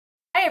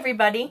Hi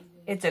everybody,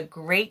 it's a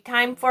great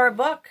time for a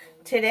book.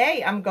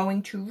 Today I'm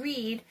going to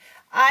read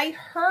I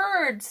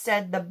Heard,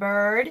 Said the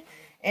Bird,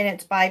 and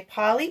it's by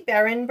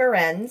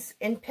Berrends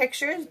and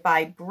pictures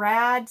by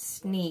Brad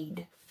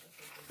Sneed.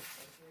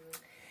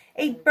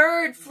 A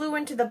bird flew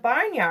into the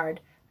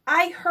barnyard.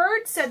 I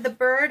heard, said the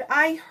bird,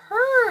 I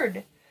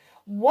heard.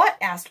 What?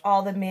 Asked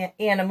all the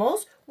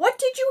animals. What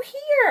did you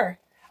hear?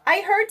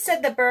 I heard,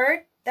 said the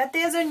bird, that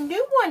there's a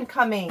new one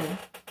coming.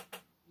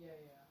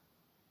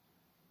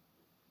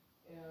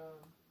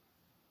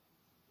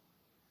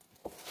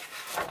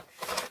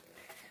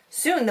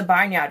 Soon the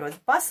barnyard was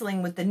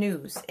bustling with the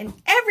news,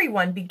 and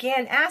everyone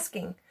began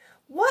asking,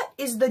 what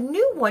is the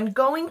new one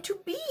going to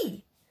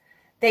be?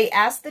 They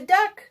asked the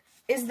duck,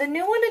 is the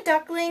new one a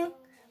duckling?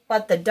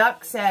 But the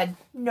duck said,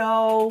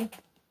 no.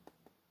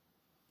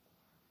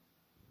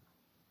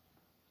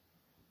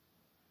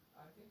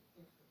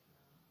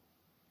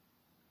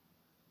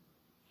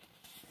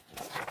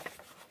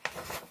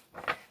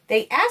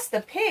 They asked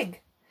the pig,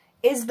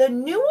 is the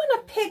new one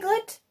a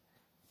piglet?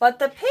 But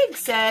the pig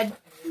said,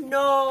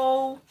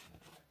 no.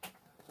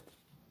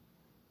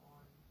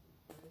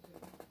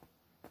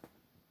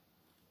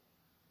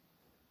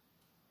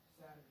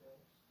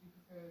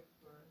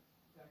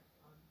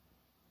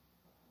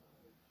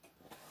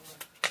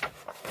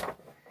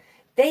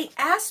 They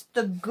asked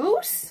the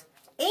goose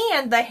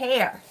and the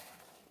hare.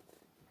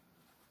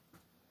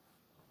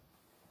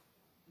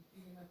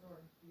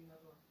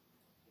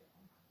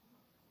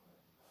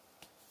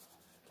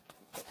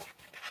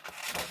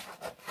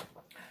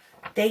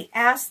 They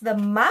asked the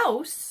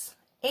mouse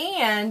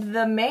and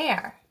the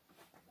mare.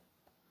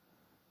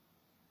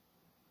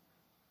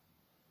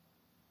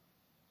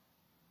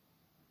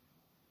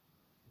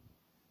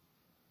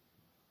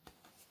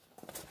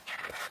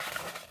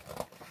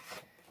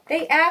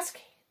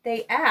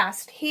 They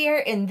asked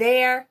here and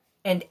there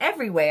and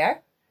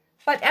everywhere,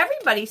 but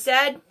everybody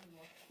said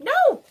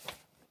no.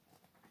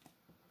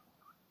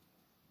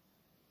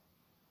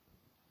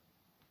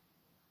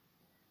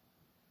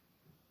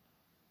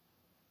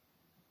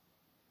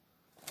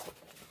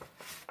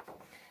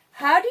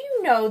 How do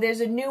you know there's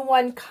a new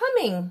one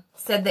coming?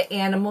 Said the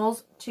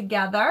animals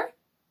together.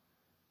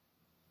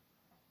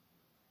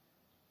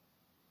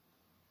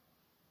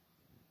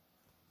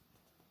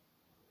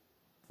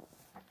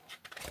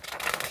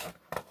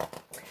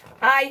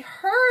 I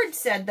heard,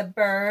 said the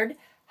bird.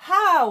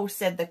 How?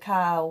 Said the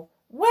cow.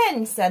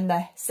 When? Said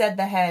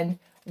the hen.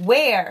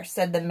 Where?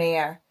 Said the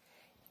mare.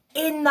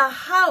 In the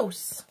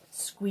house,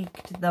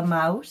 squeaked the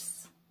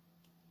mouse.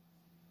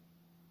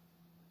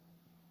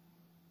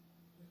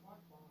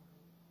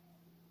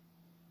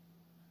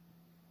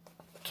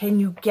 Can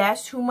you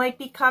guess who might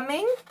be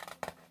coming?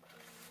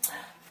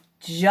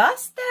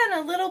 Just then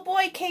a little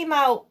boy came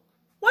out.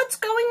 What's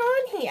going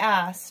on? He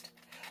asked.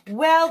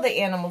 Well,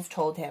 the animals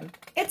told him,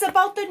 it's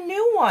about the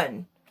new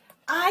one.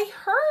 I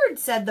heard,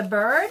 said the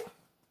bird.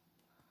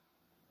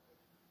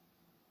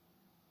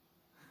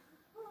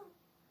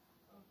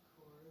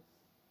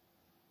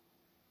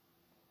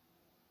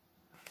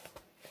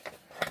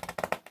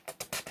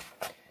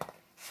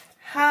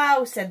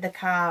 How? Said the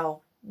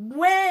cow.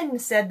 When?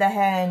 Said the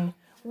hen.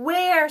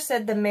 Where?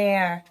 Said the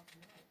mare.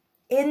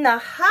 In the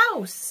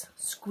house,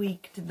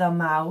 squeaked the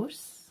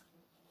mouse.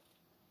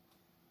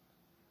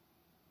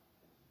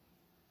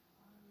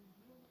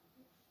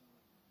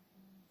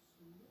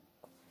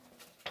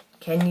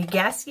 Can you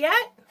guess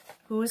yet?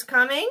 Who's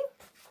coming?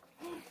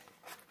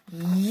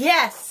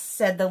 Yes,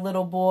 said the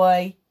little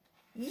boy.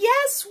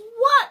 Yes,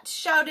 what?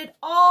 Shouted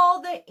all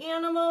the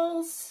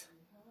animals.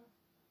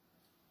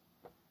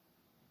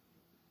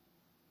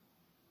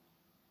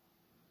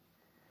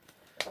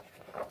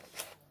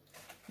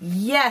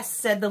 Yes,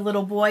 said the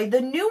little boy,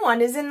 the new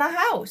one is in the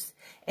house.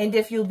 And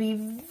if you'll be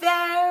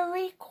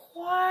very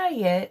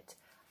quiet,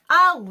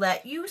 I'll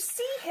let you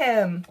see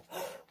him.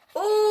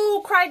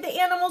 Oh, cried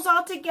the animals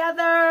all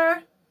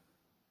together.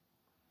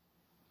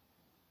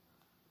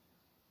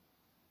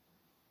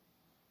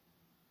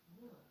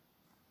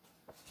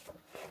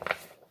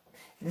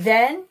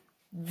 Then,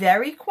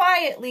 very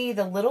quietly,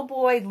 the little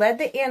boy led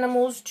the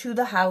animals to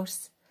the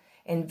house.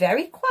 And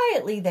very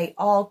quietly, they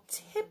all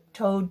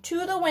tiptoed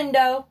to the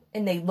window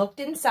and they looked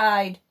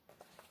inside.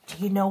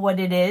 Do you know what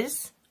it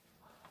is?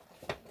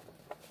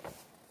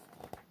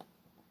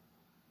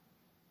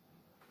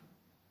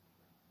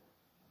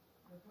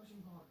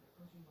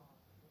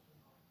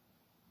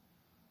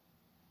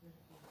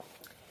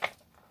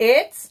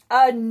 It's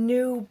a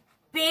new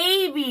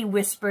baby,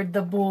 whispered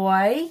the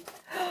boy.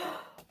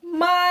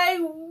 My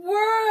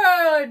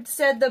word,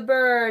 said the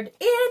bird.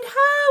 And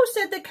how?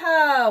 Said the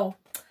cow.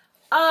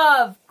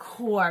 Of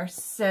course,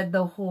 said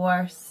the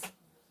horse.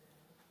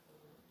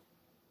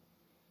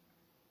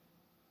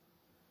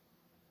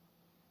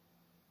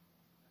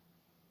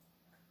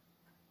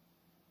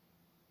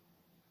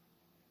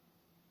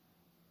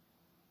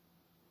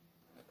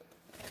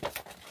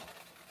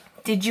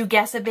 Did you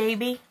guess a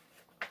baby?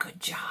 Good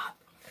job.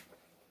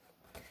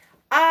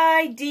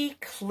 I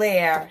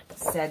declare,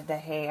 said the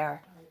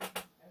hare.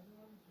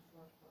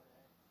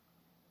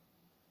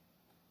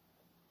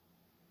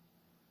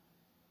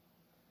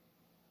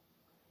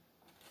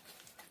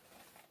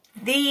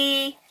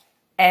 The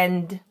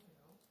end.